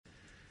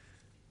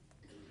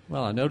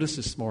Well, I noticed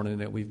this morning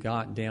that we've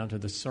gotten down to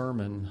the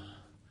sermon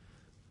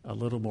a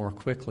little more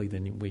quickly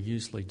than we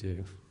usually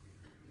do.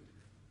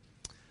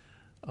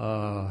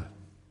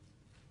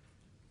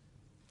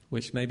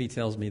 Which maybe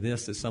tells me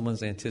this, that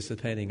someone's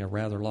anticipating a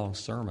rather long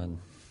sermon.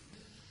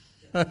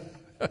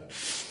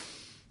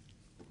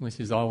 Which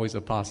is always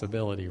a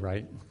possibility,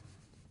 right?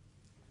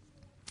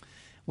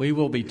 We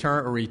will be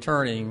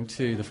returning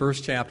to the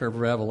first chapter of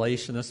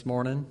Revelation this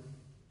morning.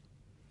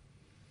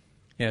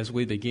 As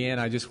we begin,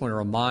 I just want to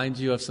remind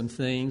you of some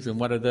things, and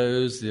one of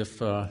those,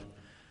 if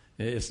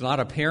it's not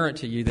apparent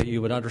to you, that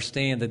you would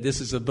understand that this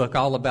is a book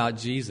all about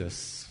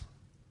Jesus.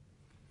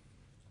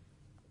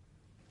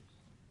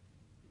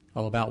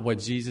 All about what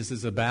Jesus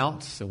is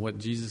about and what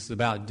Jesus is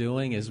about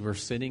doing as we're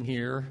sitting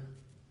here.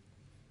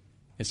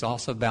 It's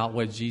also about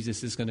what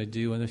Jesus is going to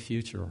do in the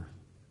future.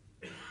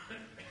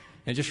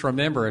 And just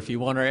remember, if you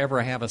want to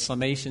ever have a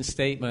summation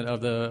statement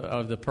of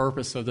the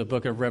purpose of the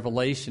book of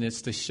Revelation,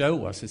 it's to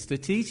show us, it's to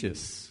teach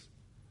us,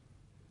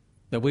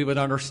 that we would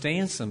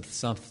understand some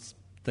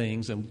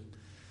things. And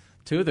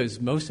two of those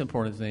most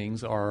important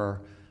things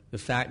are the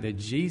fact that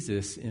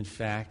Jesus, in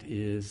fact,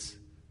 is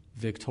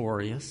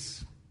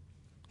victorious.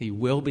 He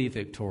will be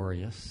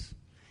victorious.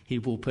 He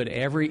will put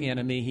every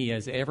enemy he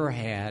has ever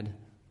had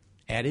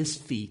at his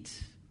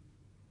feet,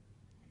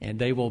 and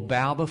they will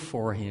bow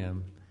before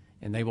him,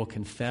 and they will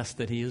confess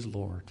that he is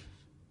Lord.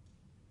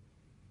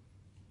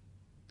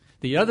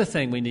 The other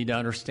thing we need to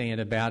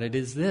understand about it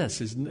is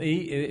this,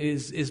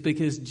 is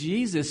because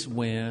Jesus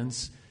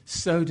wins,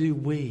 so do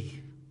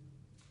we.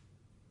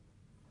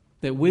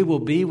 That we will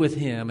be with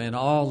him in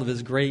all of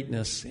his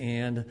greatness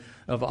and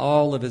of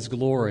all of his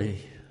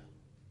glory.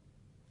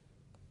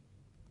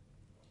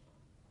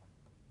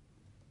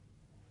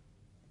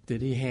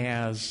 That he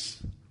has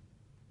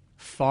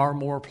far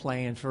more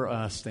planned for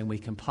us than we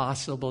can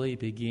possibly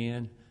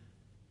begin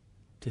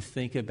to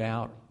think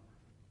about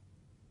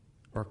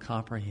or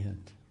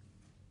comprehend.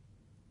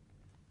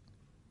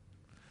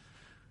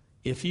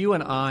 If you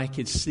and I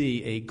could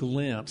see a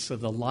glimpse of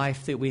the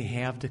life that we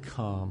have to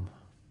come,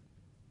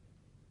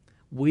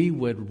 we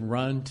would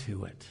run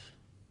to it.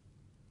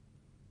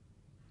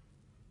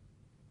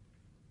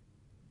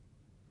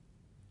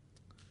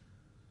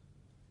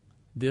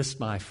 This,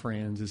 my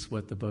friends, is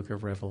what the book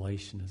of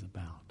Revelation is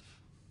about.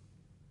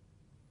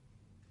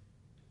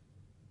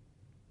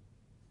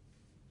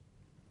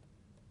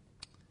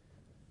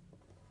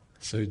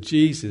 So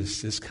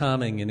Jesus is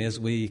coming, and as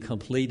we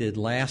completed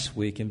last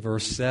week in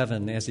verse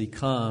 7, as he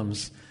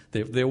comes,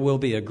 there will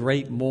be a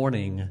great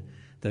mourning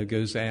that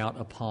goes out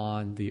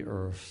upon the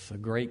earth, a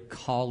great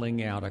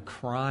calling out, a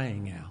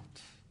crying out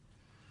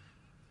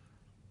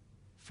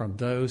from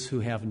those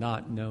who have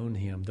not known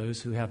him,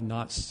 those who have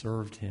not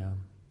served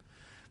him,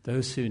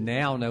 those who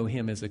now know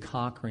him as a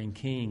conquering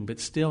king, but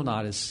still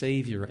not as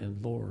Savior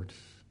and Lord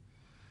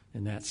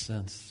in that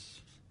sense.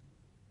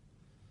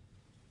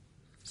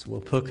 So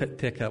we'll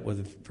pick up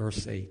with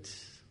verse 8.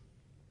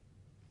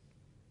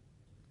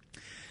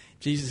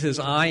 Jesus says,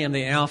 I am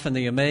the Alpha and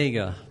the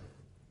Omega,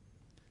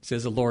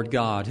 says the Lord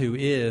God, who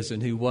is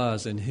and who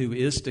was and who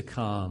is to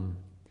come,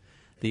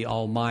 the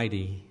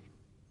Almighty.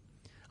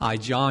 I,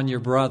 John, your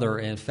brother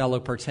and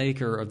fellow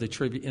partaker of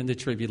in the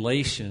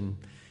tribulation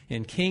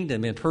and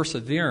kingdom and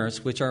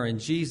perseverance which are in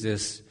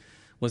Jesus,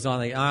 was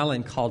on the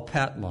island called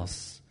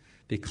Patmos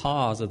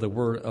because of the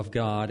word of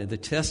God and the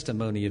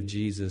testimony of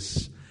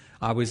Jesus.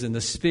 I was in the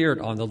Spirit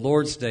on the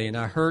Lord's day, and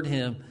I heard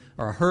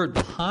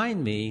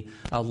behind me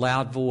a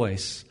loud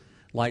voice,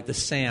 like the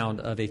sound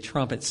of a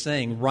trumpet,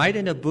 saying, write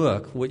in a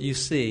book what you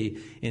see,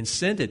 and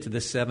send it to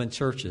the 7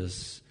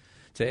 churches,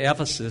 to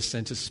Ephesus,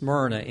 and to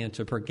Smyrna, and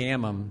to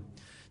Pergamum,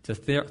 to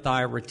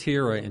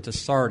Thyatira, and to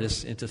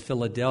Sardis, and to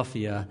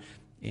Philadelphia,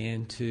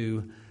 and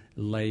to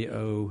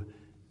Laodicea.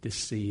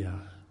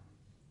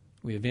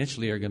 We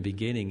eventually are going to be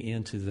getting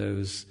into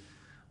those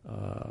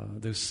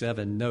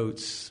 7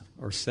 notes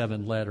or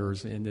 7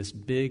 letters in this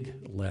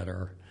big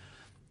letter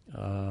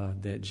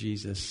that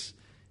Jesus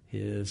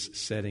is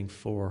setting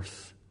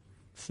forth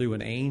through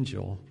an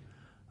angel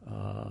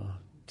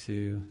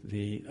to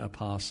the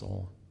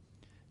Apostle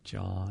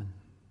John.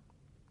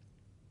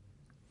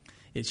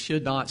 It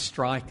should not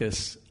strike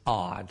us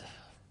odd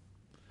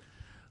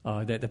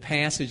that the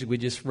passage we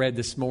just read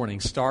this morning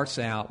starts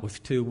out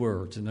with 2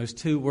 words, and those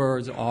 2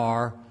 words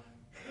are,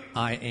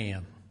 I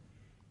am.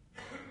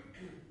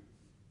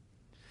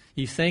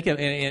 You think of,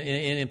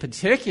 and in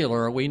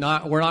particular, we're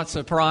not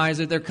surprised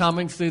that they're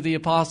coming through the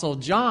Apostle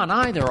John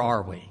either,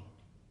 are we?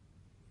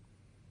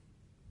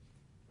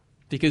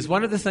 Because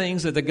one of the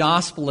things that the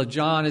Gospel of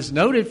John is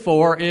noted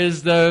for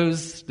is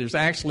there's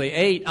actually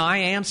 8 I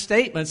am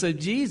statements of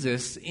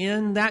Jesus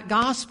in that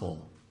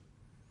Gospel.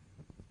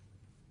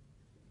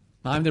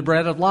 I'm the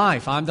bread of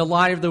life. I'm the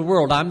light of the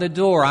world. I'm the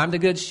door. I'm the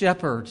good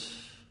shepherd.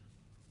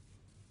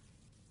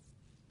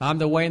 I'm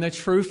the way and the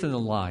truth and the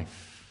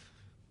life.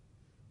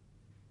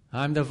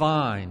 I'm the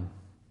vine.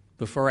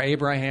 Before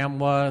Abraham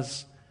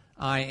was,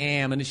 I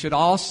am. And it should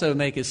also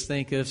make us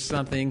think of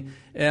something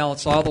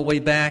else all the way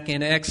back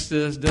in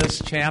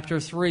Exodus chapter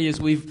 3, as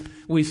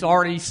we've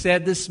already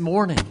said this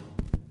morning.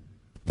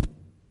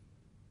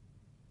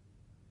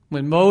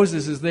 When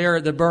Moses is there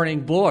at the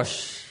burning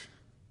bush,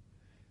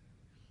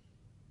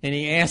 and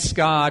he asks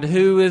God,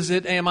 "Who is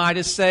it am I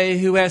to say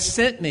who has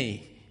sent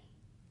me?"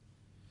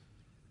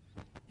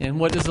 And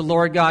what does the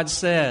Lord God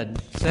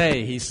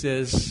say? He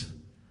says,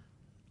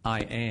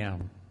 "I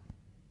am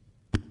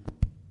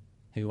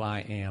who I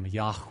am,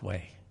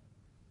 Yahweh,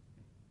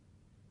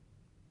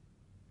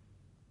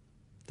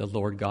 the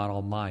Lord God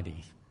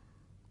Almighty,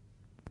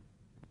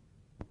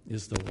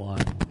 is the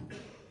one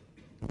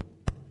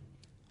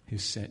who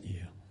sent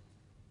you."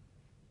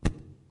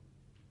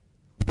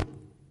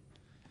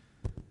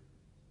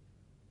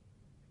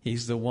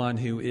 He's the one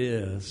who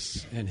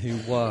is and who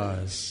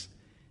was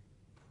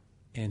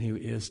and who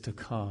is to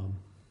come.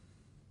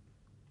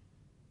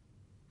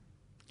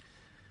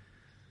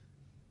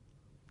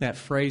 That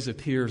phrase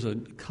appears a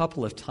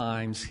couple of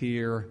times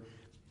here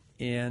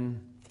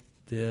in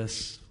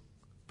this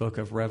book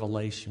of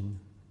Revelation.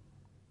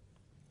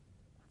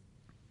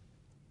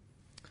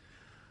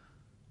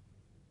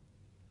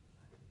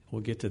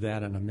 We'll get to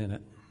that in a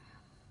minute.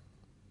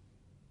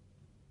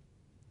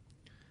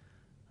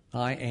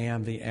 I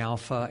am the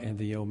Alpha and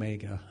the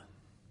Omega.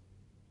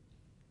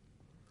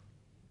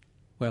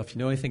 Well, if you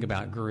know anything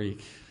about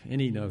Greek,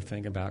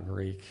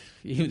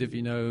 even if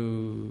you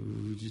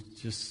know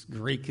just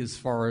Greek as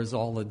far as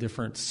all the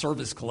different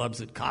service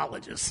clubs at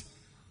colleges,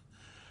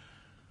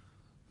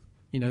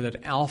 you know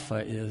that Alpha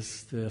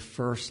is the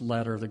first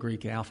letter of the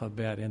Greek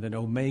alphabet, and then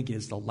Omega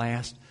is the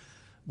last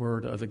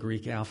word of the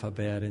Greek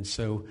alphabet. And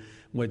so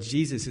what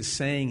Jesus is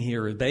saying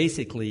here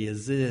basically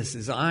is this,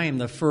 is I am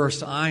the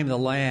first, I am the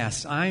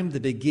last, I am the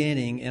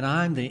beginning, and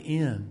I'm the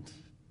end.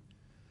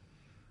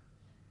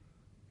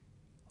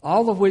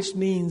 All of which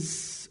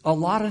means a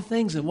lot of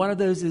things, and one of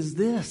those is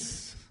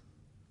this.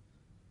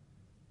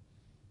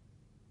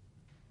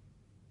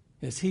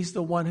 Is He's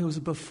the one who was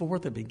before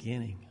the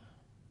beginning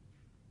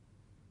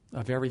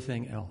of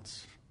everything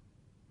else.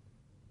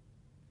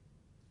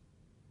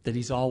 That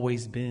He's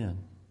always been.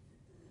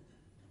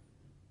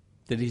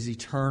 That He's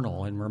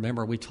eternal. And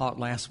remember, we talked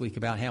last week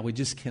about how we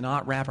just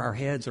cannot wrap our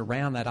heads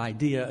around that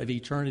idea of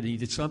eternity.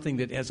 It's something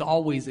that has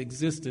always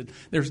existed.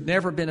 There's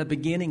never been a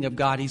beginning of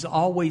God. He's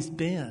always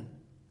been.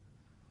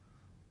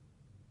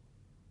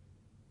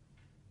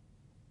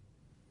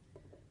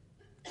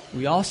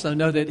 We also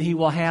know that He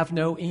will have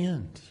no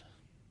end.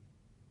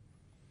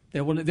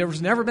 There was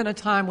never been a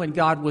time when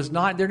God was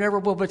not. There never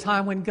will be a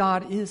time when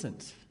God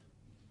isn't.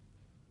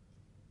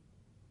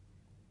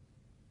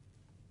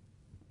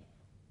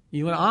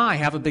 You and I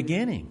have a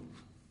beginning.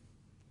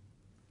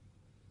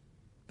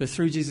 But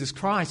through Jesus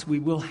Christ, we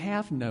will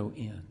have no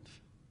end.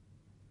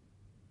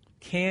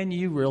 Can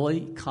you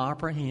really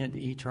comprehend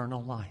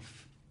eternal life?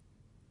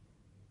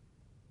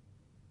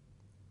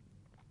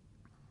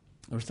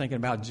 I was thinking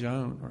about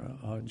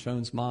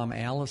Joan's mom,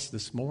 Alice,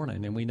 this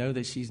morning, and we know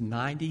that she's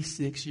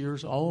 96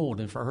 years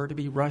old, and for her to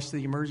be rushed to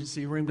the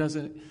emergency room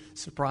doesn't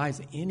surprise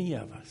any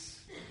of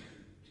us.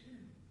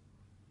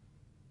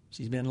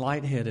 She's been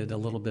lightheaded a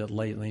little bit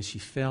lately, and she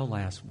fell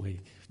last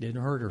week.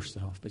 Didn't hurt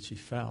herself, but she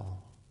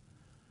fell.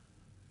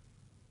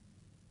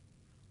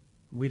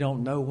 We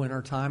don't know when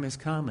her time is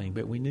coming,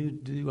 but we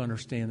do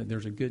understand that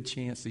there's a good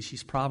chance that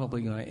she's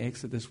probably going to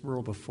exit this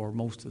world before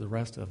most of the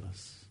rest of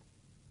us.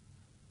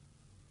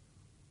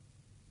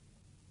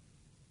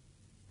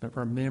 But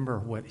remember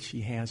what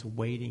she has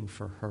waiting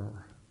for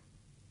her.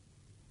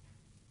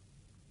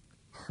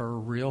 Her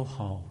real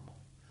home,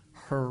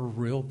 her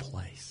real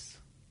place,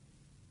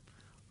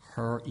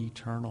 her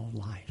eternal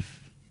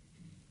life.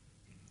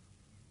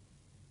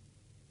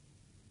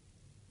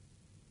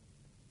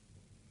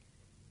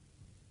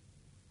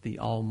 The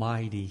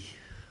Almighty.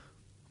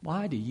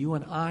 Why do you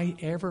and I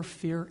ever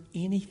fear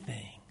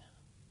anything?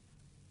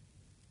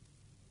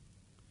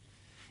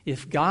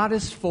 If God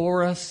is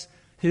for us,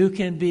 who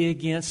can be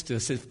against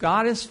us? If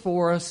God is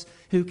for us,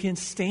 who can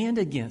stand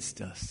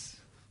against us?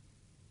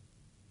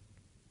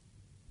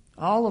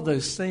 All of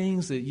those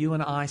things that you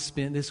and I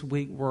spent this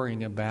week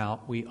worrying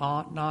about, we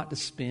ought not to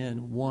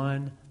spend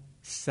 1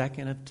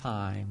 second of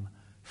time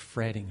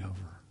fretting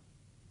over.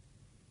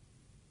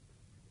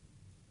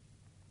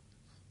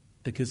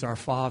 Because our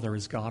Father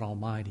is God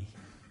Almighty.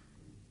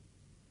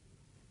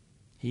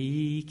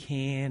 He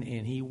can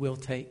and He will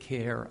take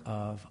care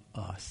of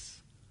us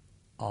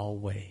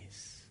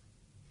always.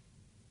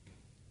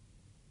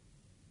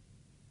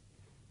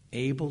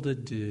 Able to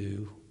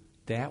do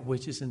that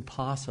which is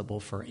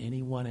impossible for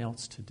anyone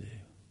else to do.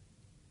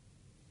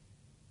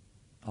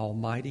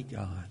 Almighty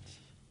God.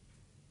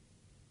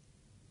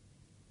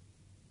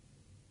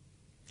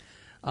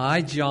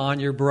 I,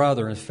 John, your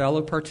brother and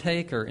fellow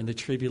partaker in the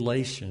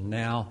tribulation.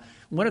 Now,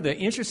 one of the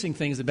interesting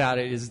things about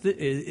it is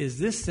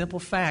this simple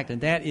fact, and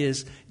that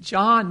is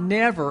John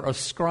never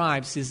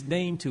ascribes his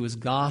name to his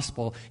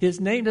gospel. His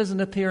name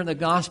doesn't appear in the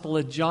Gospel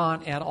of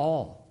John at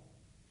all.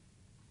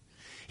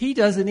 He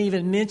doesn't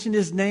even mention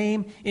his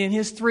name in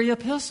his 3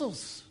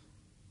 epistles.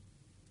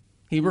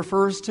 He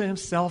refers to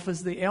himself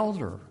as the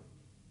elder.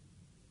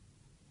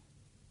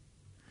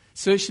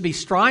 So it should be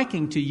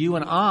striking to you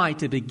and I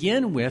to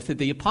begin with that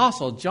the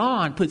Apostle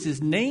John puts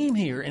his name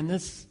here in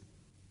this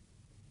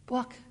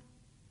book.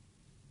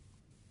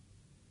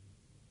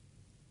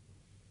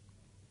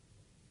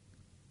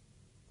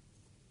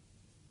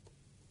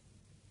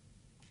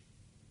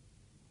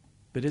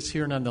 But it's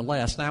here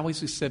nonetheless. Now,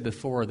 as we said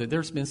before, that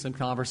there's been some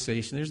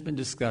conversation, there's been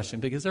discussion,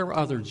 because there were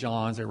other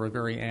Johns that were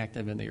very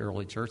active in the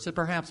early church, that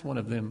perhaps one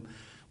of them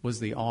was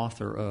the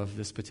author of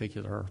this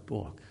particular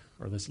book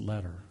or this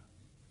letter.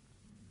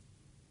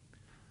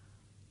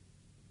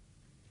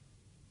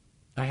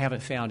 I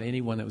haven't found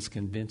anyone that was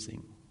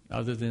convincing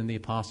other than the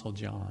Apostle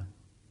John.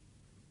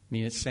 I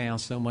mean, it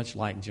sounds so much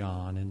like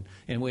John.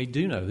 And we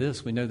do know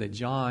this. We know that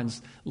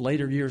John's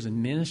later years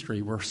in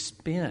ministry were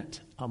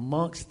spent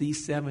amongst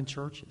these 7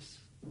 churches.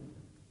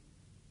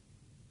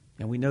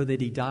 And we know that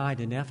he died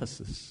in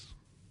Ephesus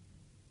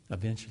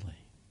eventually.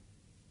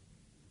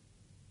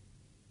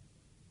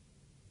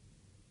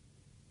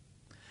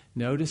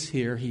 Notice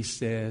here he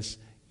says,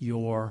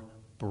 your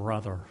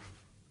brother.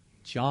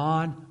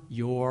 John,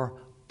 your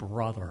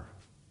brother.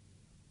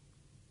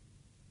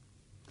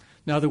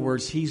 In other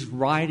words, he's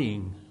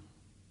writing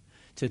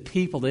to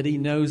people that he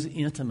knows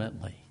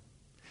intimately,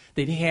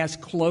 that he has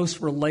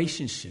close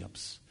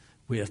relationships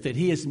with, that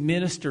he has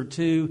ministered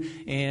to,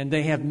 and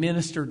they have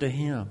ministered to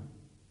him.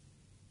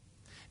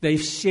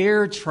 They've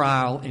shared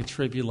trial and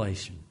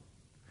tribulation.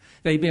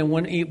 They've been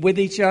with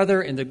each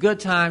other in the good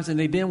times, and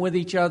they've been with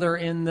each other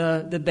in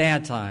the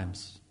bad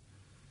times.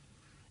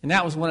 And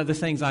that was one of the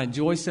things I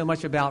enjoy so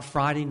much about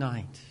Friday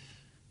night,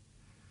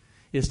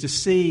 is to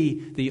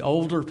see the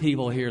older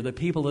people here, the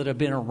people that have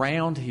been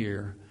around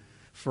here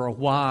for a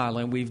while,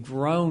 and we've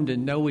grown to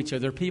know each other.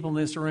 There are people in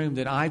this room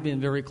that I've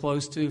been very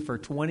close to for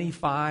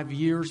 25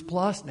 years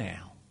plus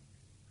now.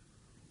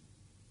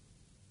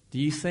 Do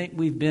you think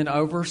we've been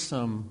over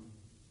some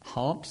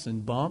humps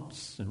and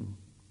bumps and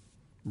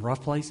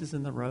rough places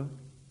in the road?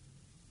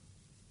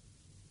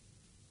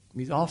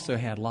 We've also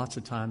had lots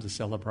of times of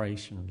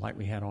celebration like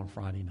we had on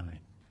Friday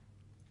night.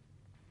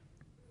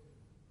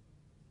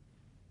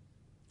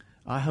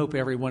 I hope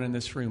everyone in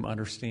this room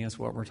understands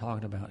what we're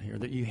talking about here,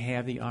 that you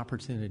have the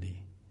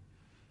opportunity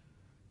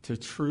to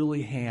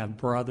truly have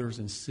brothers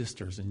and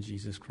sisters in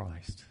Jesus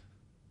Christ,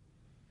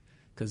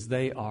 because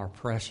they are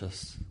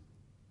precious.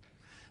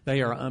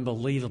 They are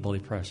unbelievably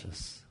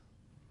precious.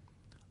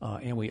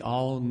 And we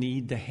all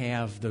need to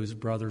have those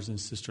brothers and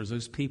sisters,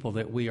 those people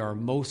that we are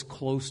most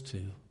close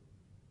to.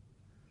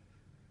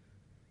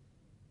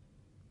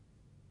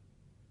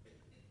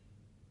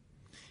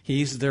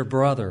 He's their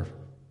brother.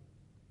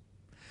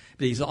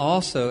 But he's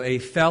also a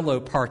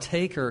fellow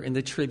partaker in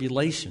the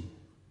tribulation.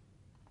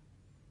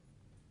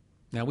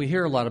 Now, we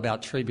hear a lot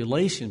about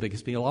tribulation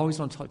because people always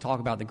want to talk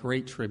about the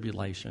Great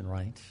Tribulation,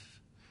 right?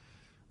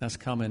 That's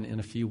coming in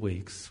a few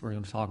weeks. We're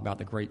going to talk about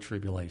the Great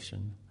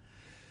Tribulation.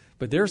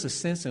 But there's a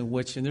sense in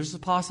which, and there's a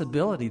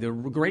possibility, the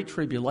Great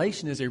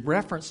Tribulation is a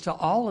reference to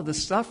all of the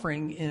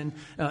suffering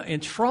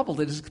and trouble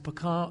that has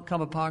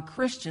come upon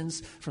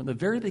Christians from the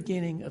very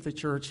beginning of the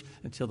church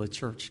until the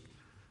church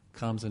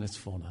comes in its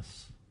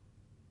fullness.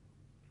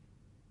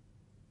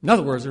 In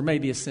other words, there may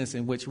be a sense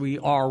in which we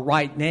are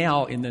right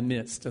now in the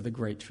midst of the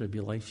Great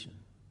Tribulation.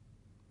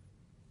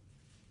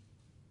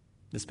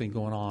 It's been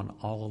going on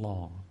all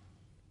along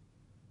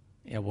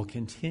and will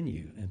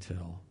continue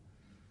until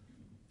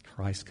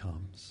Christ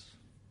comes.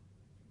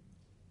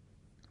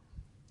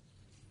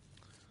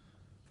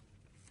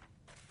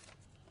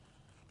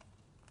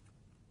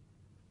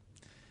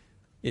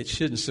 It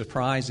shouldn't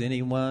surprise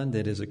anyone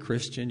that as a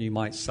Christian you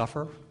might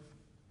suffer.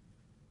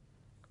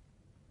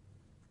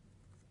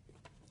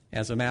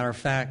 As a matter of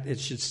fact,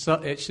 it should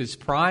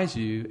surprise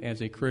you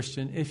as a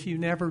Christian if you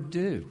never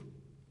do.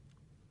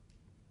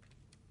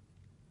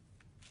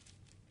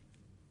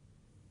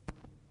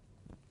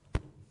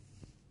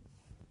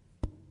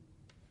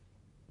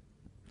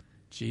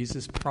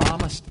 Jesus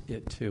promised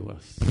it to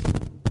us.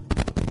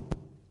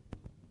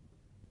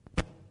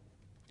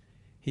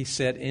 He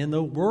said, in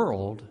the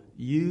world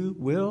you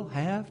will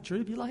have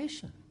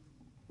tribulation.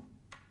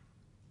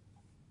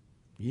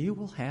 You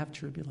will have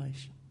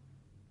tribulation.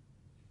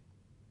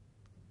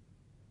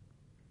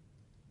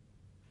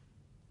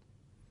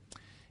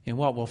 And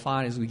what we'll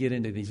find as we get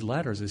into these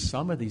letters is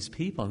some of these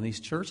people in these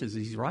churches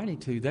he's writing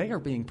to, they are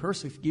being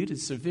persecuted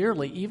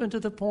severely, even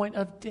to the point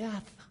of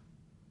death.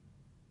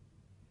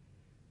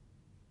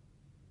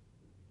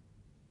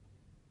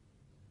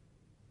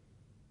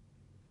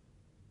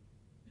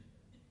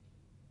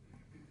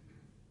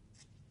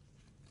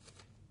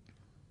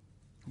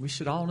 We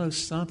should all know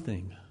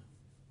something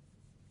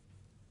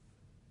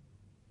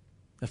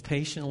of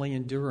patiently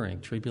enduring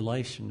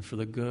tribulation for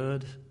the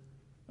good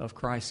of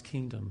Christ's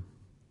kingdom,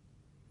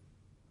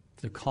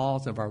 the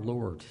cause of our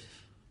Lord.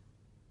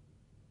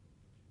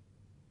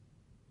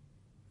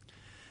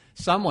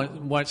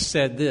 Someone once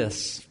said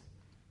this: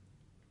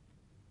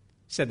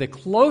 said the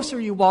closer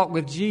you walk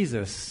with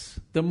Jesus,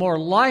 the more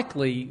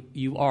likely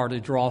you are to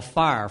draw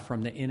fire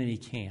from the enemy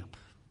camp.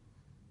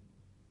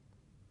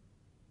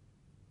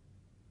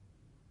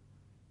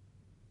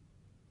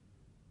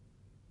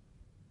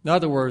 In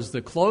other words,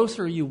 the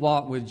closer you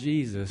walk with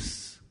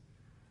Jesus,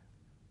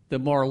 the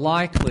more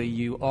likely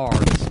you are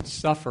to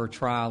suffer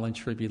trial and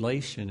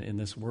tribulation in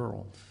this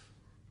world.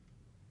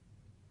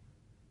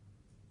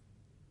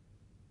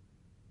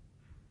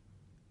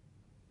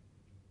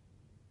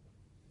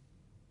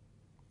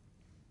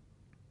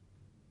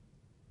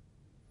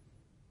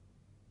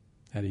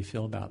 How do you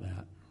feel about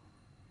that?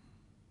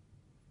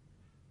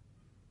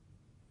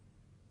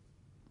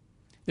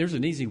 There's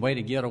an easy way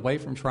to get away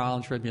from trial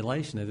and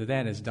tribulation, and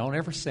that is don't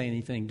ever say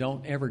anything,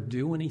 don't ever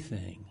do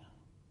anything.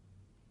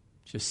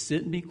 Just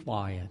sit and be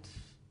quiet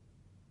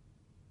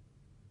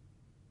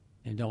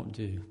and don't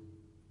do.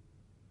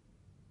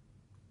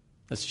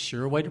 That's a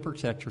sure way to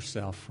protect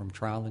yourself from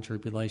trial and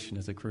tribulation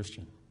as a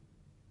Christian.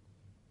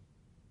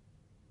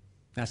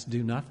 That's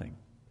do nothing.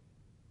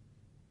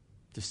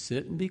 Just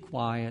sit and be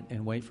quiet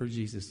and wait for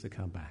Jesus to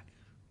come back.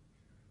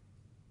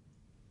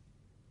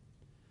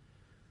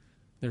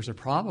 There's a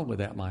problem with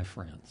that, my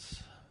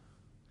friends.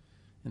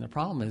 And the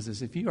problem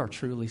is if you are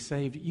truly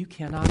saved, you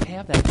cannot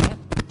have that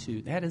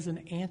attitude. That is an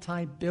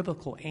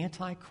anti-biblical,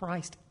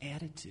 anti-Christ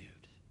attitude.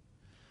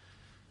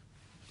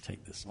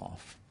 Take this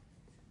off.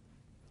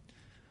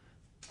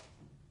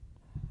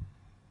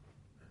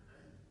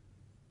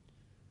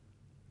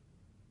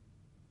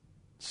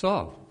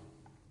 So,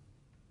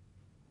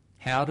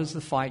 how does the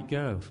fight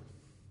go?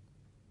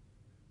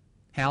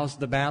 How's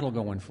the battle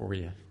going for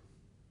you?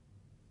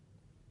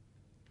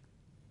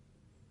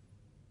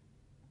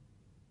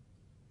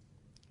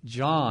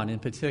 John, in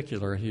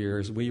particular, here,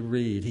 as we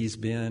read, he's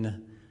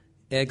been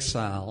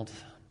exiled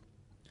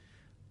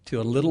to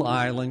a little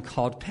island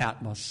called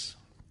Patmos.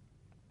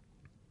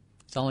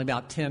 It's only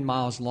about 10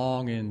 miles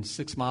long and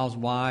 6 miles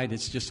wide.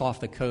 It's just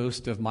off the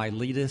coast of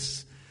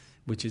Miletus,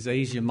 which is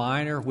Asia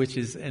Minor,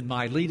 and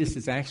Miletus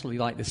is actually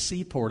like the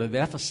seaport of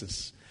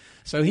Ephesus.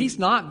 So he's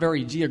not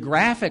very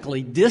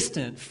geographically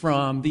distant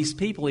from these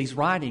people he's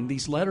writing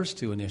these letters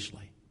to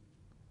initially.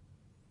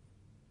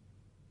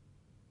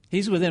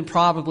 He's within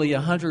probably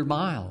 100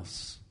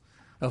 miles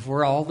of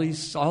where all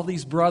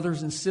these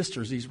brothers and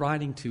sisters he's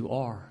writing to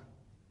are.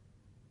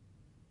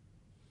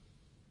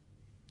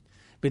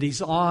 But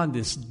he's on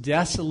this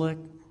desolate,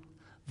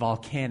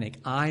 volcanic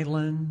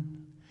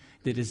island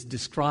that is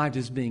described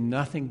as being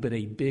nothing but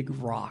a big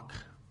rock.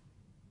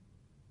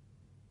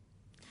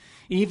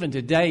 Even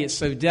today, it's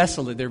so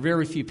desolate, there are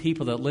very few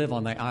people that live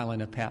on the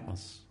island of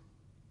Patmos.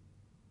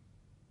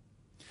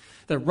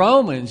 The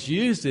Romans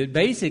used it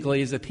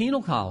basically as a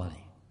penal colony.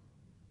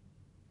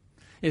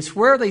 It's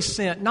where they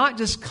sent not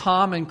just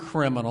common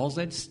criminals,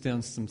 they'd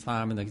spend some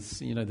time in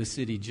the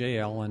city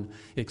jail and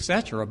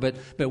etc. But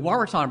what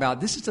we're talking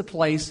about, this is a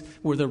place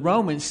where the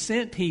Romans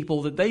sent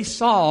people that they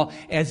saw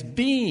as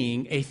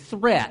being a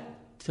threat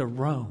to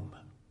Rome.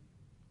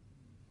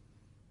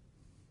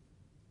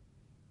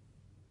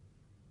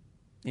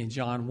 And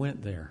John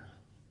went there.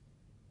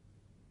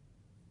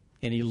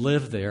 And he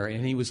lived there,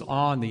 and he was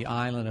on the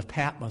island of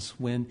Patmos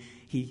when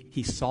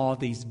he saw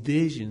these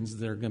visions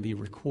that are going to be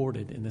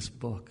recorded in this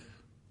book.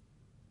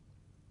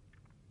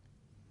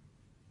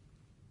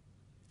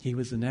 He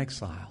was in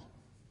exile,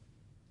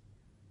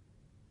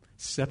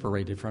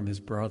 separated from his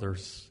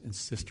brothers and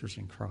sisters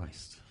in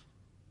Christ.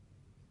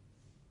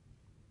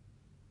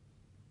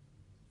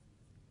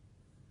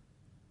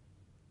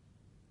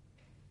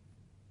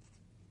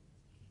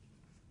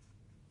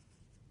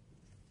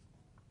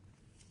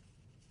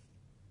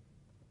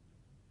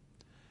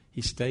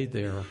 He stayed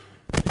there.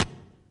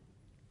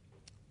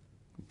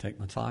 Take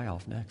my tie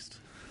off next.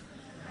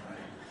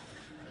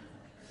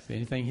 If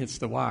anything hits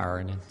the wire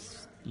and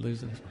it's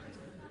losing its.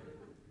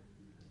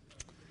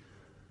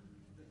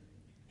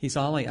 He's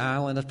on the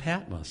island of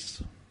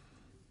Patmos.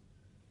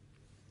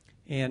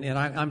 And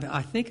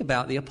I think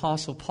about the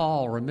Apostle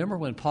Paul. Remember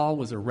when Paul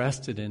was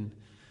arrested and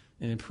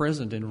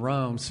imprisoned in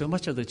Rome, so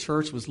much of the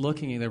church was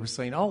looking and they were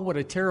saying, oh, what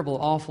a terrible,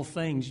 awful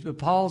thing.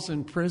 Paul's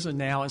in prison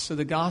now, and so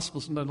the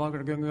gospel's no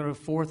longer going to go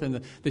forth,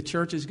 and the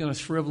church is going to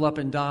shrivel up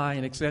and die,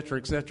 and et cetera,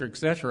 et cetera, et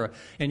cetera.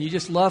 And you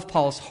just love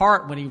Paul's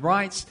heart when he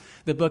writes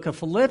the book of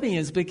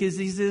Philippians, because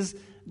he says,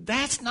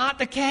 that's not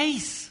the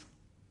case.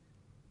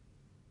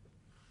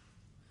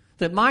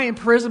 That my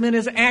imprisonment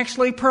has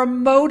actually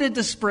promoted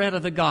the spread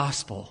of the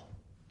gospel.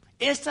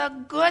 It's a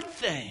good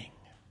thing.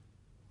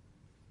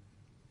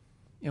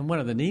 And one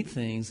of the neat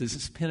things is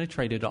it's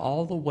penetrated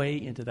all the way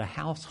into the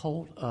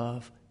household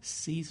of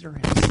Caesar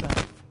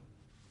himself.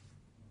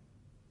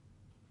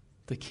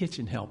 The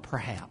kitchen help,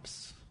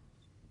 perhaps.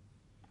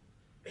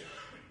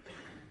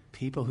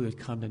 People who had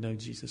come to know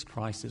Jesus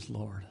Christ as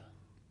Lord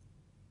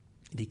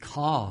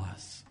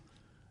because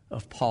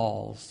of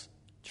Paul's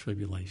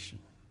tribulation.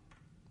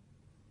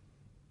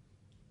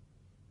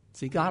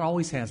 See, God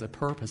always has a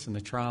purpose in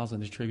the trials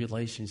and the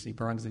tribulations He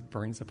brings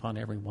upon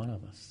every one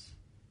of us.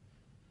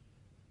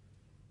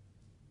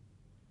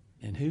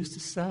 And who's to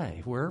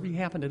say, wherever you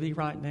happen to be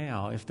right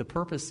now, if the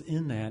purpose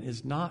in that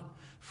is not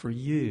for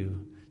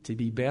you to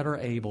be better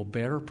able,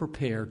 better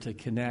prepared to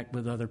connect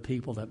with other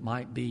people that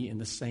might be in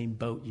the same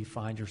boat you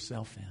find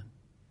yourself in,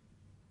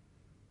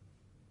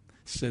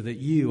 so that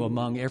you,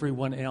 among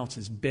everyone else,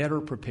 is better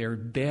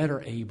prepared,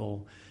 better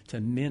able to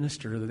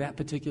minister to that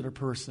particular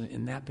person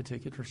in that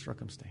particular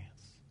circumstance.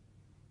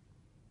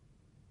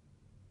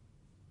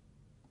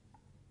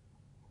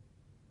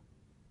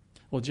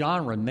 Well,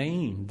 John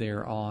remained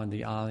there on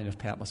the island of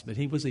Patmos, but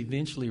he was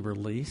eventually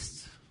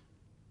released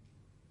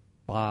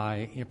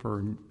by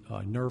Emperor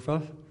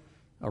Nerva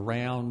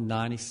around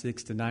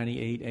 96 to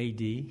 98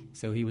 A.D.,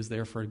 so he was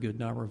there for a good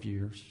number of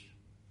years.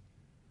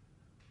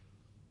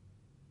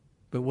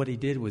 But what he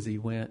did was he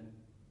went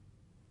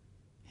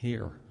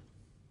here.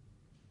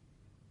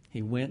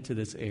 He went to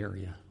this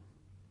area.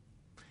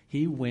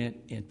 He went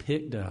and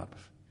picked up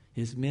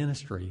his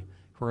ministry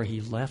where he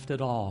left it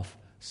off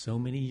so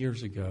many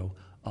years ago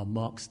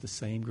amongst the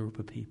same group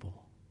of people.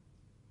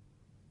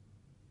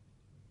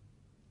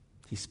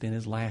 He spent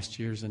his last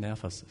years in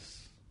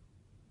Ephesus.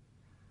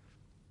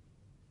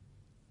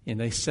 And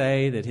they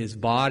say that his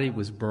body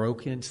was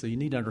broken, so you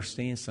need to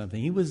understand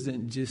something. He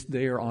wasn't just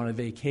there on a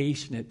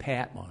vacation at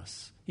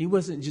Patmos. He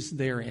wasn't just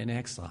there in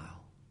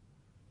exile.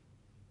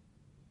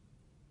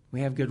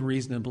 We have good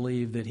reason to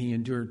believe that he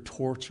endured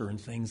torture and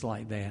things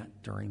like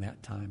that during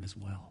that time as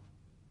well.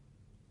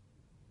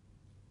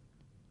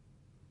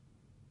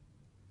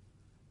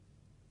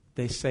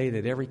 They say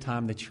that every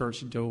time the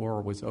church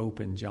door was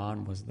open,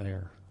 John was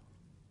there.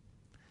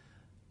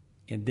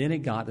 And then it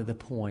got to the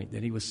point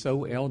that he was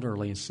so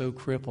elderly and so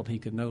crippled he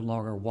could no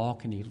longer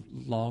walk any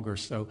longer.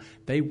 So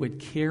they would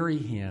carry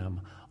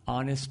him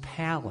on his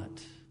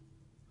pallet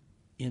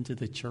into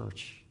the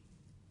church.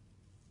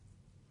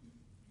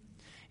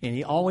 And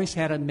he always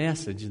had a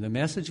message, and the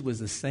message was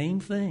the same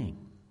thing.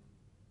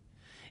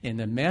 And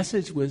the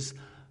message was,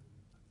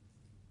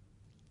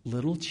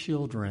 little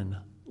children,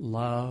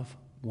 love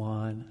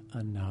one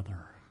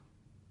another.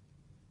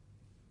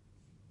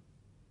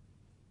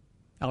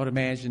 I would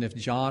imagine if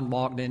John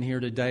walked in here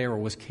today or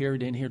was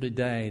carried in here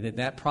today,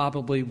 that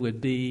probably would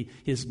be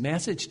his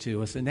message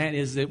to us, and that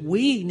is that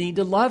we need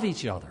to love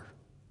each other.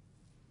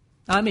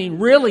 I mean,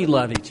 really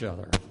love each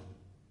other.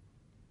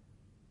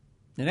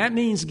 And that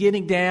means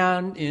getting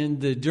down in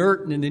the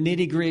dirt and in the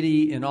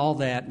nitty-gritty and all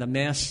that, the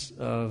mess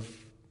of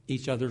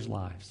each other's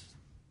lives.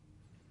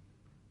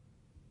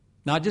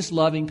 Not just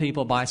loving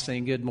people by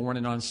saying good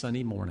morning on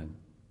Sunday morning,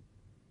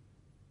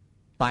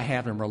 by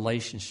having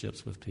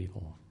relationships with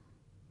people,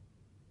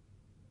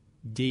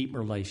 deep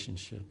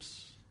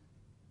relationships.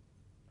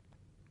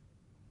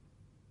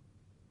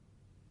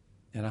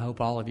 And I hope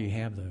all of you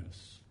have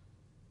those.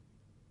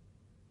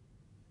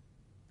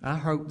 I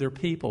hope there are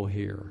people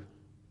here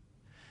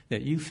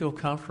that you feel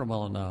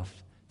comfortable enough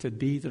to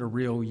be the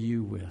real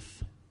you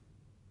with.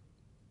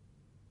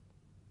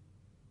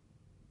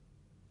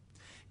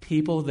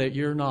 People that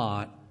you're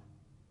not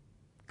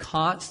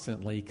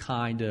constantly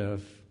kind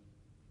of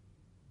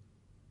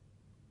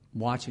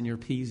watching your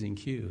P's and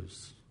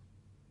Q's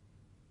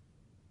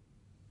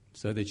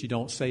so that you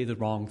don't say the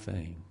wrong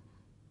thing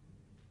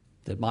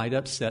that might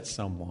upset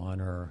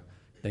someone, or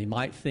they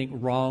might think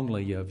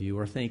wrongly of you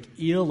or think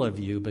ill of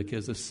you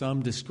because of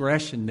some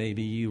discretion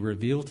maybe you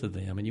reveal to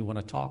them and you want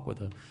to talk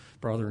with a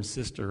brother and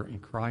sister in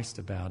Christ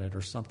about it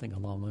or something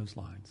along those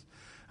lines.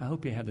 I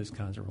hope you have those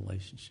kinds of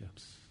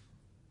relationships.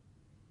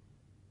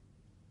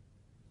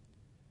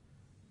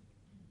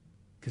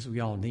 Because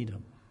we all need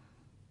them.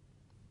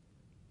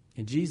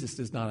 And Jesus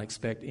does not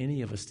expect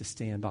any of us to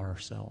stand by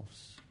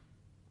ourselves.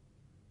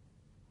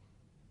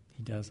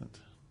 He doesn't.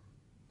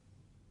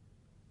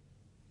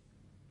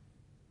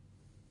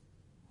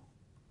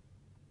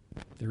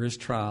 There is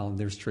trial and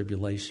there's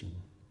tribulation.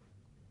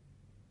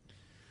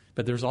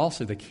 But there's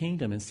also the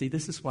kingdom. And see,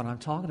 this is what I'm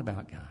talking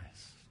about,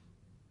 guys.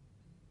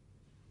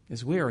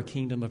 Is we are a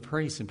kingdom of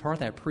priests. And part of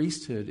that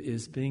priesthood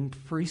is being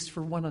priests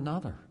for one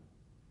another.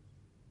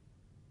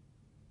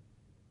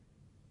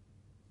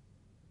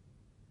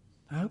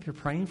 I hope you're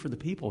praying for the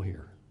people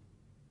here.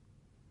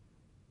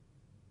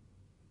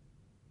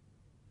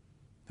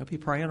 I hope you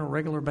pray on a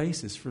regular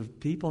basis for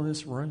people in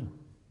this room.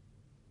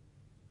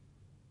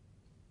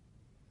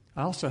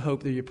 I also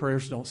hope that your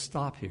prayers don't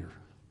stop here.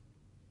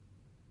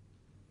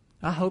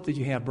 I hope that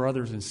you have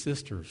brothers and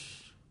sisters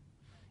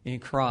in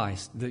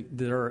Christ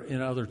that are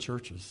in other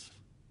churches,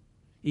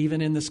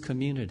 even in this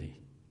community,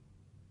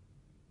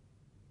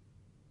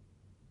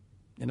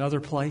 in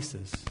other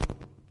places,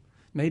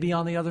 maybe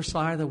on the other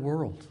side of the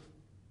world.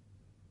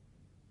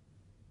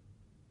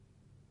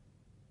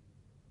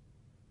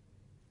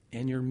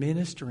 And you're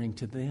ministering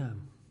to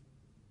them,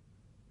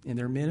 and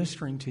they're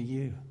ministering to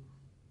you.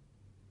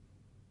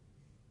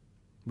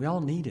 We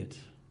all need it.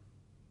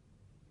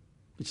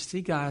 But you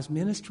see, guys,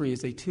 ministry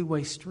is a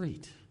two-way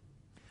street.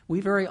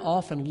 We very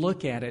often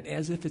look at it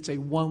as if it's a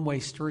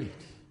one-way street.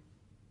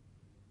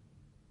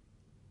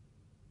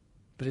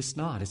 But it's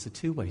not. It's a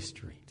two-way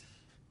street.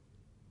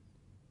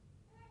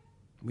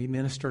 We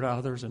minister to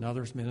others, and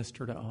others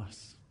minister to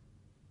us.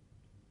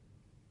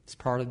 It's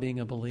part of being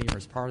a believer.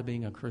 It's part of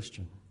being a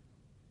Christian.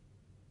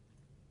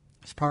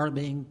 It's part of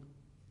being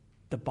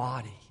the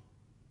body.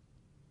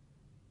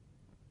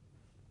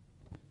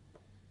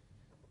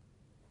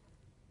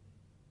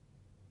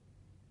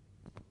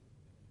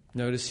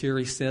 Notice here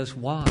he says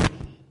why.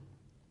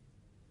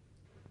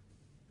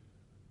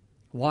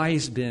 Why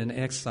he's been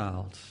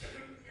exiled.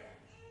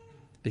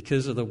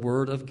 Because of the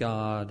Word of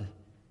God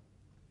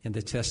and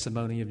the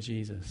testimony of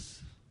Jesus.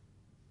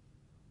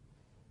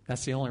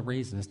 That's the only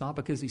reason. It's not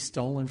because he's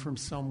stolen from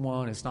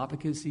someone. It's not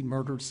because he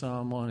murdered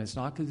someone. It's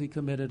not because he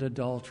committed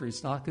adultery.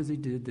 It's not because he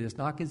did this.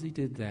 Not because he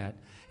did that.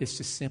 It's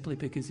just simply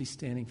because he's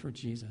standing for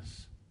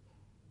Jesus.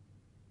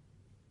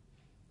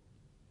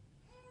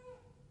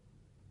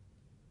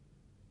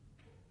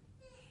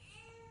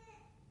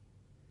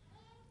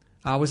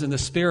 I was in the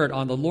Spirit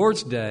on the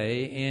Lord's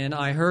day, and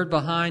I heard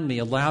behind me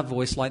a loud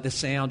voice like the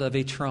sound of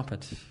a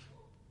trumpet.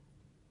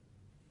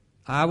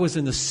 I was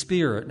in the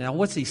Spirit. Now,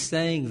 what's he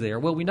saying there?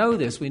 Well, we know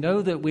this. We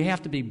know that we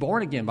have to be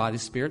born again by the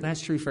Spirit, and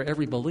that's true for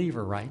every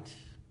believer, right?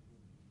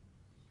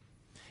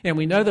 And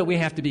we know that we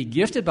have to be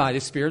gifted by the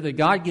Spirit, that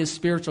God gives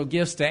spiritual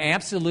gifts to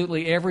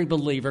absolutely every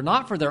believer,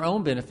 not for their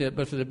own benefit,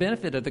 but for the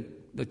benefit of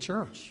the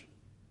church.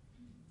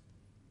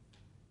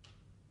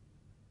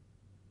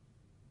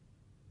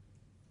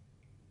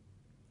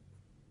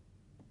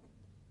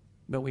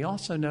 But we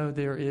also know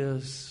there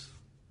is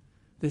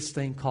this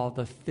thing called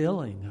the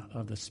filling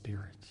of the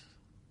Spirit.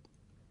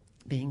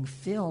 Being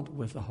filled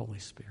with the Holy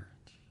Spirit.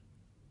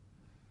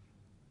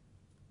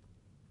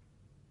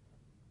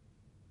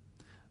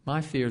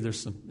 My fear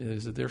is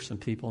that there's some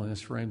people in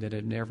this room that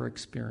have never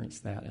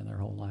experienced that in their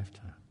whole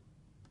lifetime.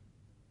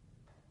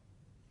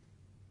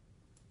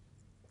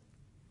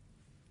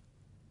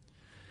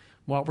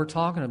 What we're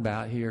talking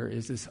about here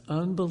is this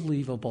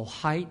unbelievable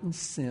heightened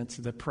sense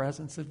of the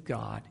presence of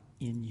God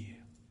in you.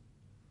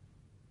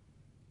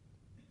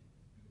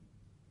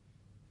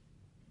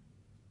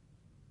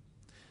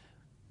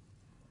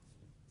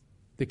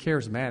 The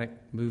charismatic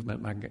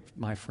movement,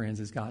 my friends,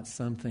 has got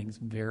some things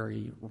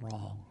very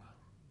wrong.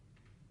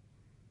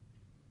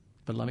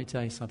 But let me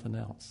tell you something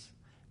else.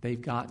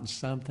 They've gotten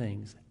some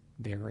things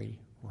very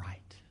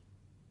right.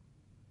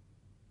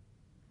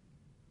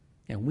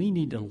 And we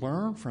need to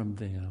learn from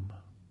them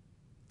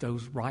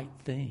those right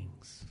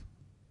things.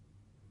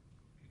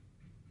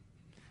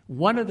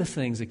 One of the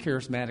things the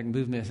charismatic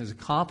movement has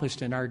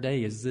accomplished in our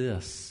day is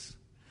this.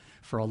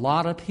 For a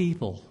lot of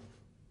people,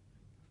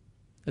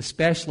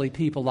 especially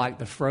people like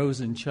the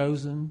frozen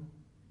chosen,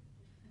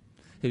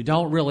 who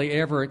don't really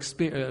ever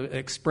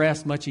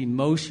express much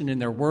emotion in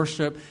their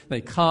worship.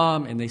 They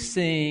come and they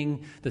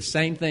sing the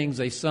same things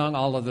they sung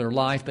all of their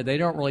life, but they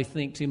don't really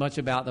think too much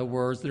about the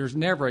words. There's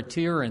never a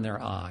tear in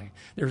their eye.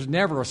 There's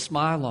never a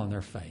smile on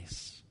their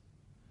face.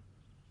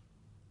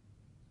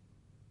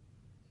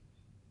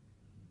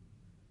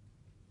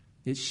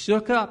 It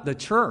shook up the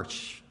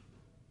church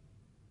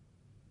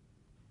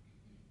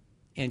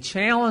and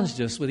challenged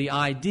us with the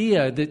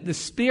idea that the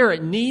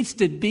Spirit needs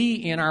to be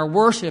in our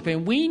worship,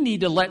 and we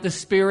need to let the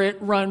Spirit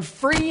run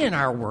free in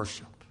our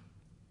worship.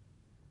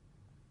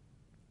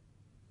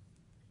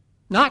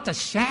 Not to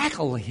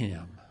shackle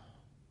Him.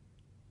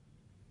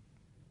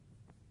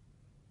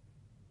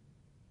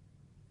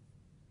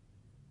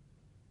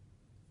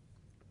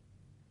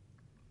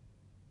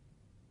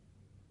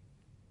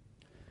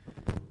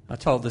 I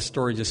told this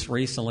story just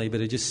recently,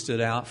 but it just stood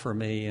out for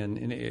me.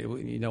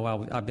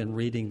 I've been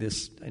reading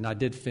this, and I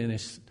did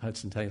finish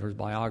Hudson Taylor's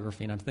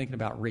biography, and I'm thinking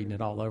about reading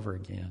it all over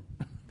again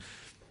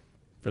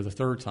for the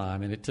third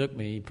time. And it took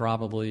me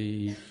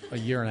probably a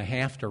year and a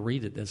half to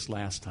read it this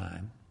last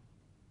time.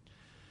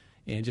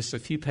 And just a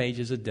few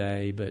pages a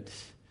day, but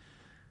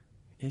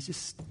it's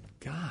just,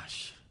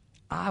 gosh,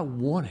 I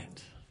want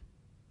it.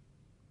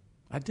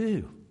 I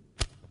do.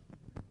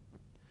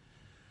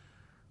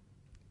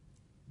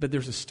 But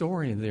there's a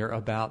story in there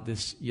about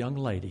this young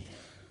lady.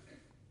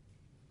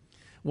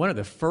 One of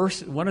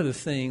the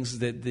things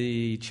that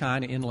the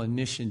China Inland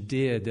Mission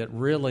did that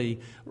really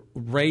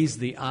raised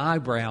the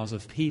eyebrows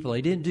of people,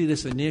 they didn't do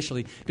this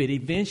initially, but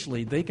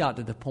eventually they got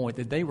to the point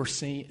that they were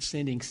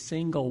sending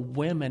single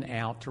women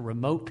out to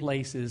remote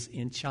places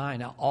in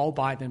China all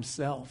by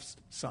themselves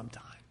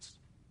sometimes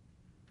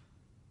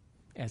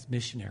as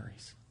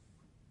missionaries.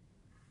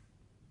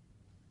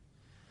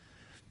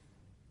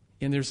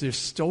 And there's this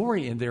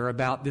story in there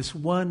about this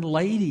one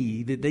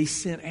lady that they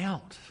sent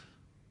out.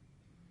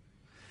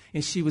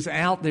 And she was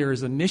out there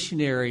as a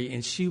missionary,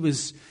 and she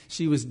was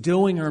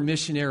doing her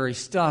missionary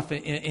stuff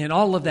and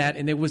all of that.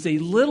 And there was a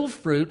little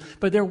fruit,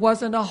 but there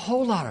wasn't a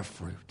whole lot of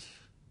fruit.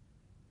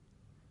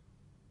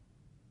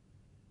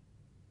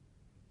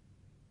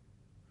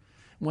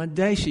 One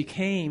day she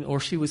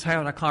was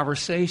having a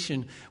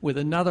conversation with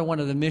another one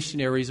of the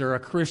missionaries, or a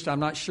Christian. I'm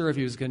not sure if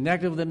he was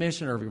connected with the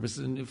mission or if he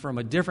was from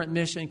a different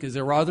mission, because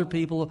there were other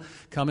people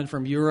coming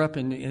from Europe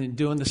and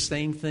doing the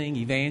same thing,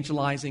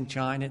 evangelizing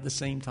China at the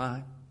same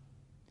time.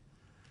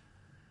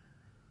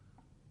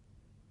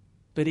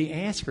 But he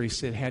asked her, he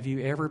said, "Have you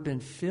ever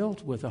been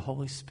filled with the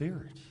Holy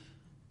Spirit?"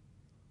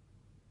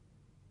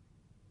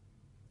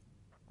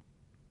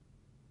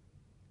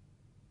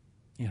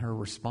 And her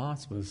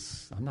response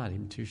was, I'm not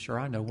even too sure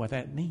I know what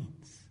that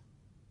means.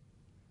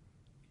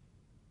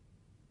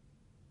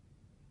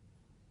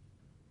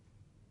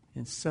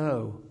 And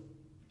so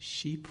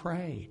she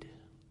prayed.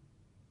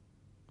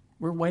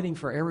 We're waiting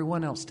for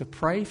everyone else to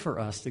pray for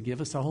us to give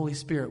us the Holy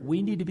Spirit.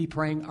 We need to be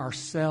praying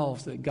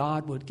ourselves that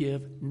God would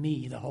give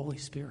me the Holy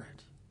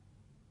Spirit,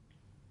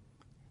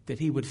 that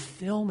He would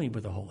fill me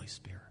with the Holy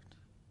Spirit.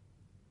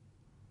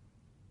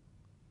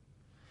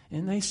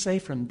 And they say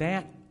from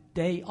that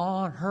day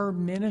on, her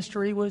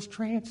ministry was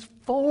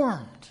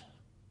transformed.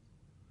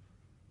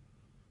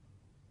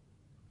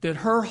 That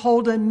her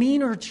whole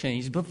demeanor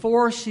changed.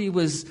 Before, she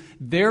was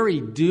very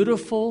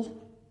dutiful,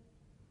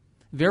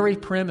 very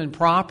prim and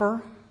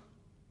proper.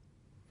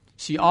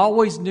 She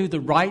always knew the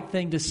right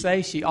thing to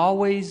say. She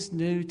always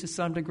knew, to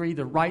some degree,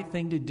 the right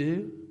thing to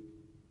do.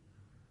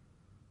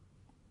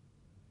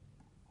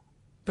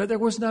 But there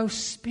was no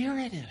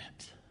spirit in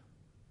it.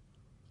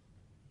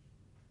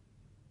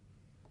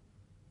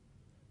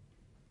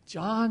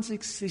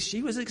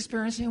 She was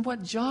experiencing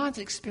what John's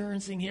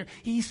experiencing here.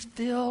 He's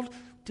filled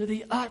to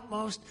the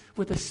utmost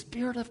with the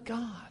Spirit of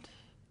God.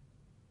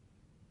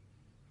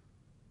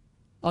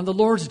 On the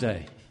Lord's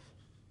Day,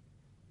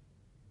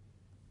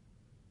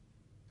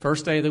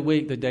 first day of the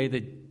week, the day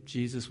that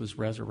Jesus was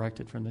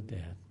resurrected from the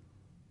dead.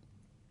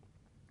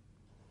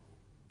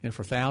 And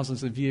for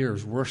thousands of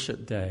years,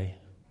 worship day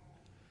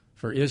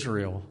for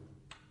Israel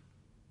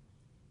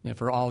and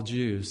for all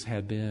Jews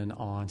had been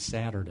on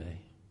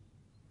Saturday,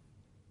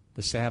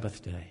 the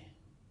Sabbath day.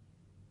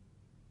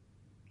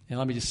 And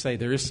let me just say,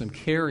 there is some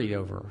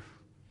carryover.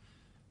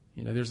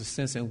 There's a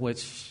sense in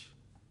which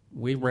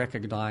we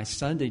recognize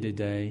Sunday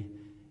today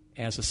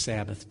as a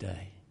Sabbath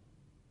day.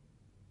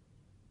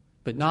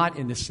 But not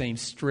in the same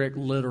strict,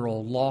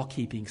 literal,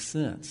 law-keeping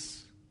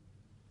sense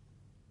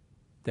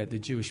that the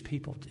Jewish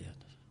people did.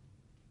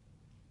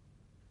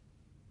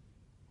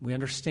 We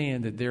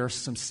understand that there's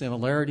some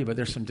similarity, but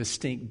there's some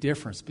distinct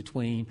difference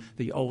between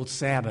the old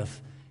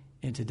Sabbath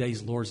and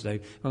today's Lord's Day.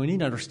 But we need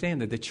to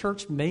understand that the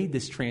church made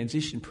this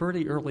transition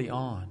pretty early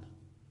on,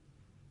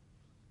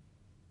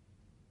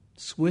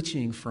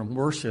 switching from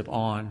worship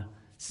on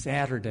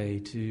Saturday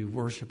to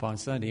worship on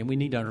Sunday. And we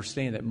need to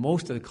understand that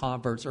most of the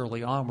converts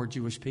early on were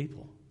Jewish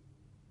people.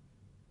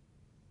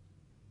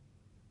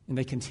 And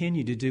they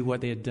continued to do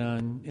what they had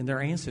done and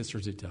their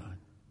ancestors had done.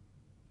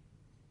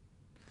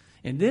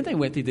 And then they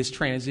went through this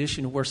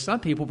transition where some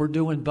people were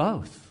doing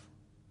both.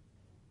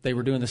 They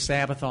were doing the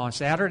Sabbath on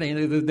Saturday,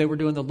 and they were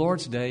doing the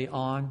Lord's Day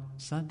on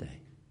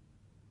Sunday.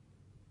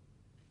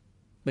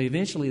 But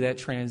eventually that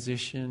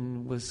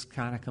transition was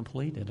kind of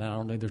completed. I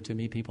don't know there are too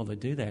many people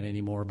that do that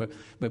anymore, but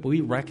we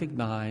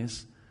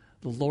recognize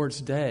the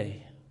Lord's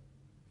Day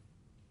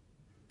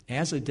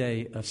as a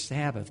day of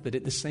Sabbath, but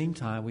at the same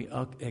time we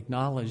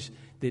acknowledge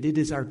that it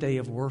is our day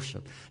of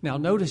worship. Now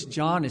notice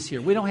John is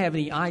here. We don't have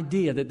any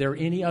idea that there are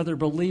any other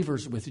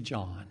believers with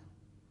John.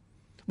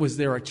 Was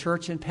there a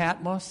church in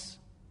Patmos?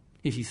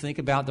 If you think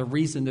about the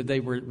reason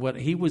that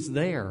he was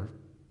there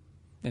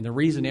and the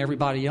reason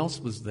everybody else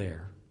was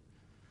there,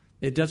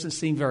 it doesn't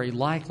seem very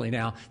likely.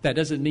 Now, that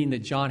doesn't mean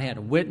that John had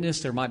a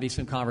witness. There might be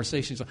some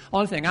conversations. The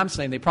only thing I'm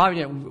saying, they probably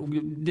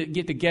didn't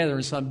get together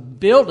in some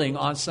building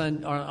on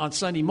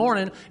Sunday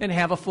morning and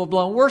have a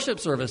full-blown worship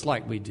service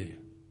like we do.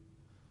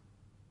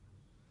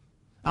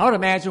 I would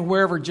imagine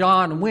wherever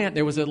John went,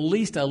 there was at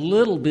least a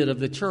little bit of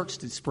the church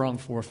that sprung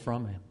forth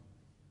from him.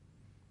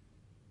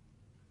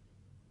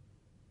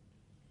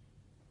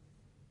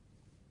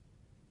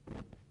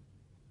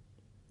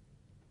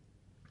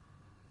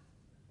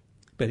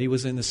 But he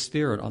was in the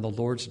Spirit on the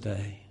Lord's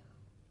Day.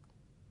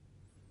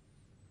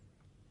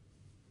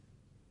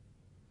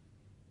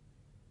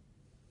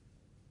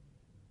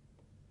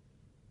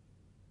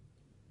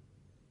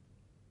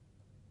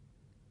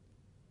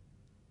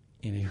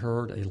 And he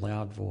heard a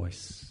loud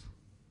voice.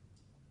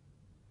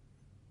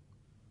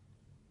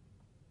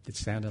 It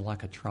sounded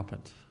like a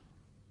trumpet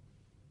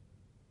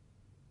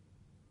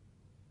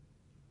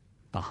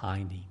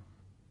behind him.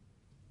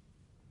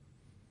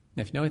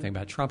 Now, if you know anything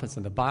about trumpets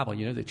in the Bible,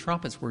 you know that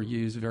trumpets were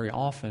used very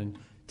often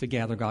to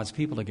gather God's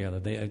people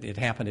together. It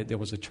happened that there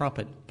was a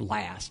trumpet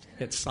blast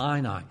at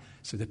Sinai,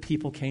 so the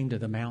people came to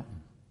the mountain.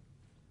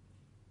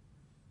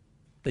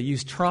 They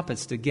used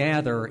trumpets to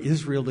gather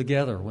Israel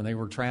together when they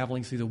were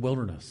traveling through the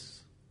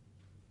wilderness.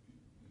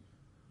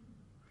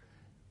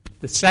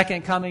 The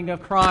second coming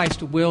of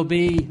Christ will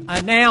be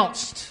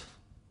announced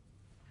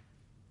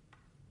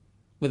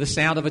with the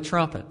sound of a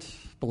trumpet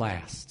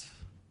blast.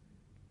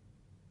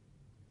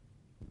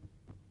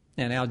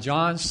 And now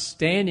John's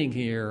standing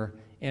here,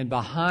 and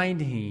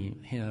behind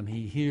him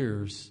he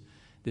hears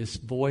this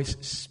voice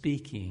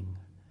speaking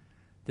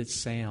that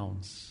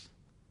sounds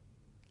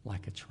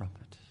like a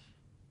trumpet.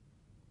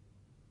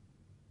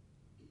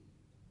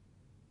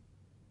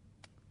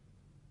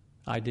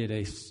 I did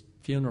a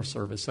funeral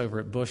service over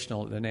at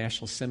Bushnell at the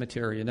National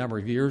Cemetery a number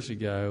of years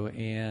ago,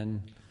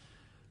 and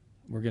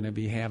we're going to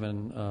be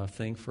having a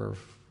thing for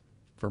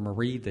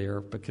Marie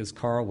there because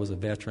Carl was a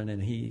veteran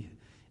and he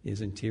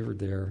is interred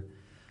there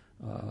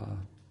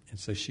And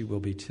so she will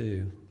be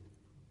too.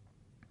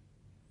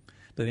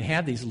 But they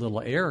have these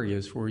little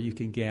areas where you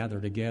can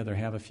gather together,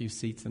 have a few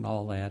seats and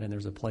all that, and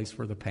there's a place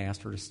for the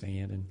pastor to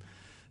stand, and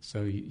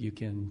so you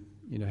can,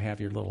 have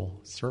your little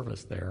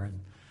service there.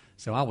 And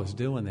so I was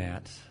doing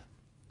that,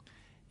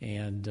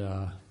 and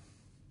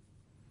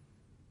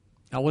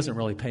I wasn't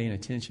really paying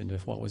attention to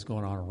what was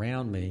going on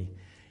around me.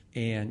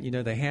 And,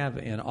 they have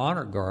an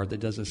honor guard that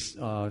does a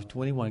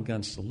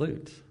 21-gun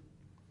salute.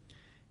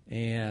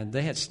 And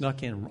they had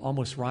snuck in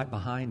almost right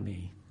behind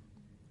me.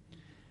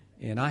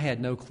 And I had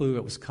no clue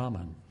it was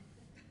coming.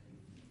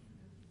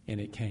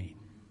 And it came.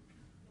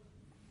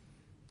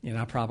 And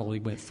I probably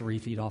went 3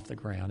 feet off the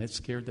ground. It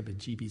scared the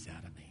bejeebies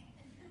out of me.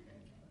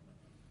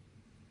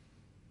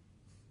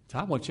 So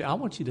I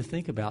want you to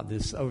think about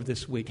this over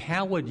this week.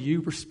 How would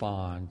you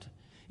respond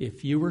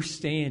if you were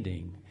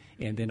standing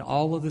and then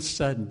all of a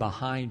sudden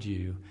behind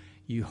you,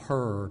 you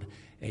heard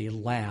a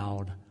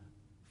loud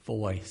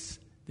voice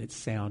that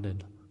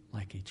sounded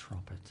like a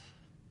trumpet?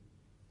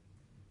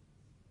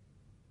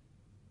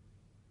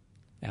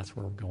 That's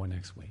where we're going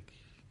next week.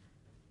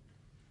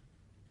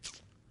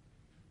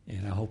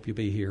 And I hope you'll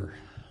be here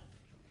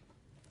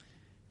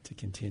to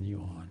continue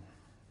on.